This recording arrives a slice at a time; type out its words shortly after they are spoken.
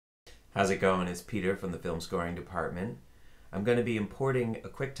How's it going? It's Peter from the film scoring department. I'm going to be importing a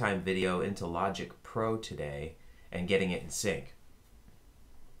QuickTime video into Logic Pro today and getting it in sync.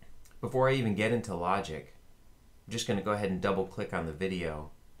 Before I even get into Logic, I'm just going to go ahead and double click on the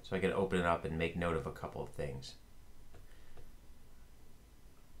video so I can open it up and make note of a couple of things.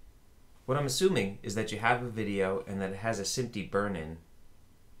 What I'm assuming is that you have a video and that it has a SMPTE burn-in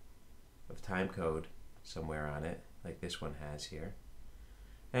of timecode somewhere on it, like this one has here.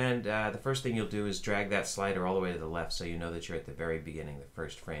 And the first thing you'll do is drag that slider all the way to the left so you know that you're at the very beginning, the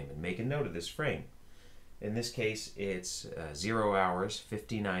first frame, and make a note of this frame. In this case, it's 0 hours,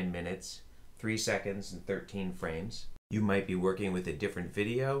 59 minutes, 3 seconds, and 13 frames. You might be working with a different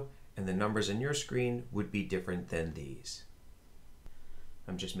video, and the numbers on your screen would be different than these.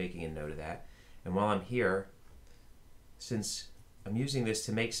 I'm just making a note of that. And while I'm here, since I'm using this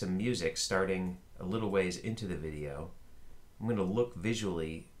to make some music starting a little ways into the video, I'm going to look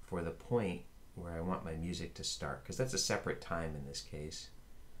visually for the point where I want my music to start, because that's a separate time in this case.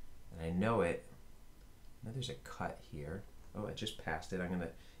 And I know it. Now there's a cut here. Oh, I just passed it. I'm going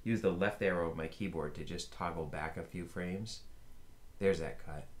to use the left arrow of my keyboard to just toggle back a few frames. There's that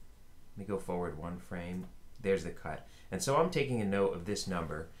cut. Let me go forward one frame. There's the cut. And so I'm taking a note of this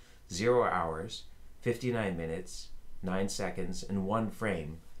number, 0 hours, 59 minutes, 9 seconds, and 1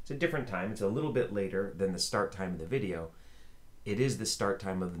 frame. It's a different time. It's a little bit later than the start time of the video. It is the start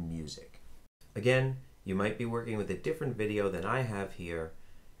time of the music. Again, you might be working with a different video than I have here,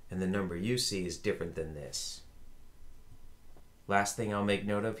 and the number you see is different than this. Last thing I'll make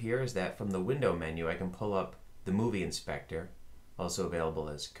note of here is that from the window menu I can pull up the movie inspector, also available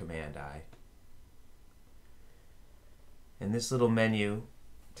as Command I. And this little menu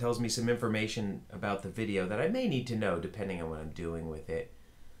tells me some information about the video that I may need to know depending on what I'm doing with it.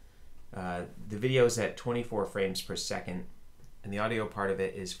 The video is at 24 frames per second, and the audio part of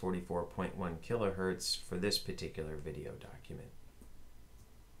it is 44.1 kilohertz for this particular video document.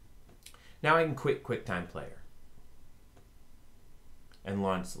 Now I can quit QuickTime Player and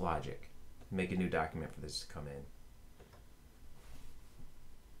launch Logic. Make a new document for this to come in.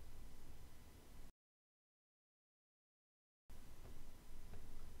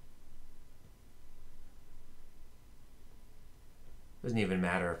 Doesn't even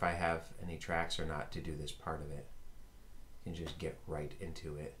matter if I have any tracks or not to do this part of it. You can just get right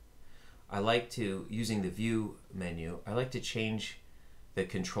into it. I like to, using the View menu, I like to change the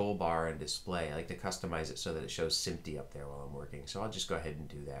control bar and display. I like to customize it so that it shows SMPTE up there while I'm working. So I'll just go ahead and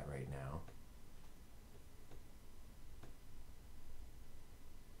do that right now.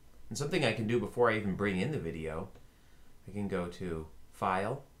 And something I can do before I even bring in the video, I can go to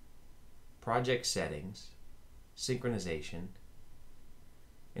File, Project Settings, Synchronization,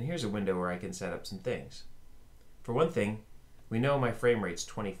 and here's a window where I can set up some things. For one thing, we know my frame rate's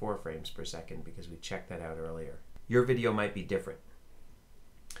 24 frames per second because we checked that out earlier. Your video might be different.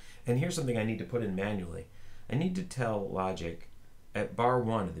 And here's something I need to put in manually. I need to tell Logic at bar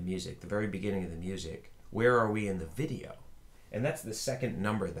 1 of the music, the very beginning of the music, where are we in the video? And that's the second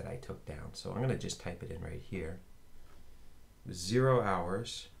number that I took down. So I'm going to just type it in right here. 0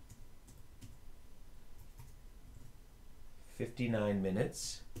 hours, 59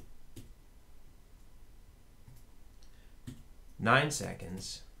 minutes, 9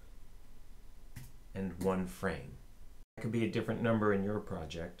 seconds, and 1 frame. That could be a different number in your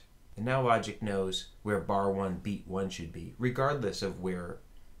project. And now Logic knows where bar 1, beat 1 should be, regardless of where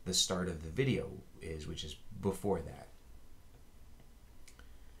the start of the video is, which is before that.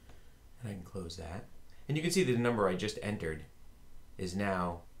 And I can close that. And you can see that the number I just entered is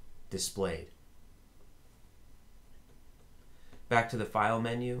now displayed. Back to the File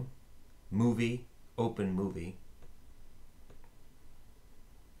menu, Movie, Open Movie.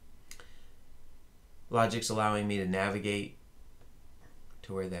 Logic's allowing me to navigate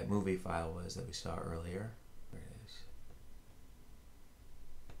to where that movie file was that we saw earlier. There it is.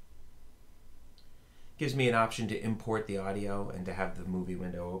 Gives me an option to import the audio and to have the movie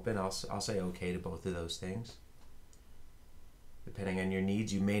window open. I'll say OK to both of those things. Depending on your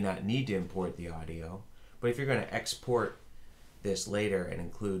needs, you may not need to import the audio, but if you're going to export this later and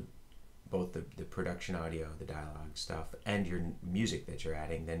include both the production audio, the dialogue stuff, and your music that you're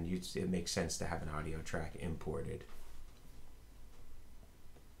adding, then it makes sense to have an audio track imported.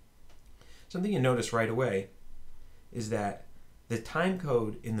 Something you notice right away is that the time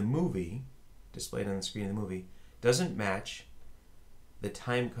code in the movie, displayed on the screen of the movie, doesn't match the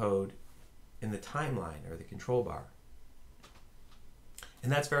time code in the timeline or the control bar.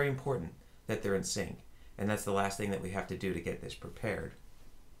 And that's very important that they're in sync. And that's the last thing that we have to do to get this prepared.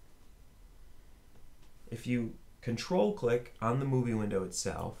 If you control click on the movie window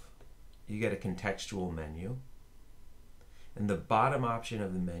itself you get a contextual menu. And the bottom option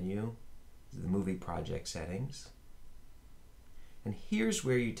of the menu is the movie project settings. And here's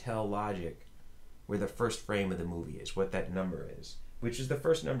where you tell Logic where the first frame of the movie is, what that number is, which is the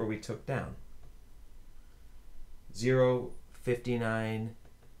first number we took down. 0:59,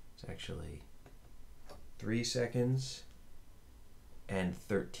 it's actually 3 seconds and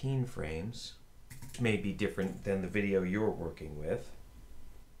 13 frames. May be different than the video you're working with.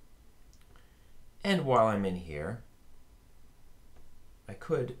 And while I'm in here, I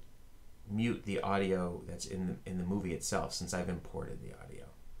could mute the audio that's in the movie itself since I've imported the audio.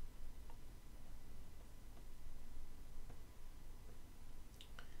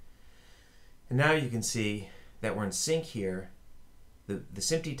 And now you can see that we're in sync here. The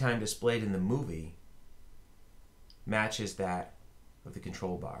SMPTE time displayed in the movie matches that of the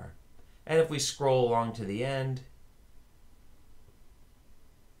control bar. And if we scroll along to the end,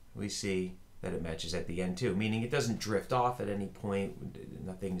 we see that it matches at the end too, meaning it doesn't drift off at any point.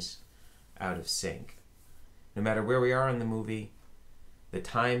 Nothing's out of sync. No matter where we are in the movie, the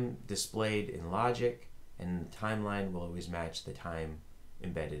time displayed in Logic and the timeline will always match the time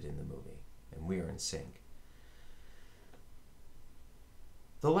embedded in the movie, and we are in sync.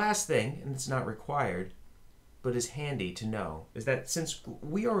 The last thing, and it's not required, but is handy to know, is that since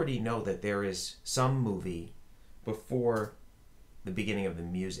we already know that there is some movie before the beginning of the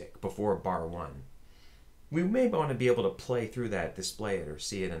music, before bar 1, we may want to be able to play through that, display it, or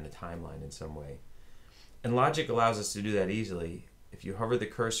see it in the timeline in some way. And Logic allows us to do that easily. If you hover the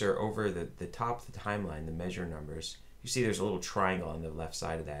cursor over the top of the timeline, the measure numbers, you see there's a little triangle on the left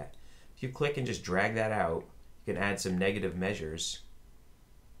side of that. If you click and just drag that out, you can add some negative measures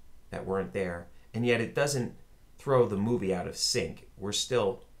that weren't there, and yet it doesn't throw the movie out of sync. We're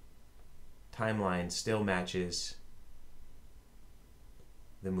still, timeline still matches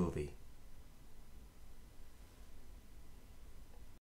the movie.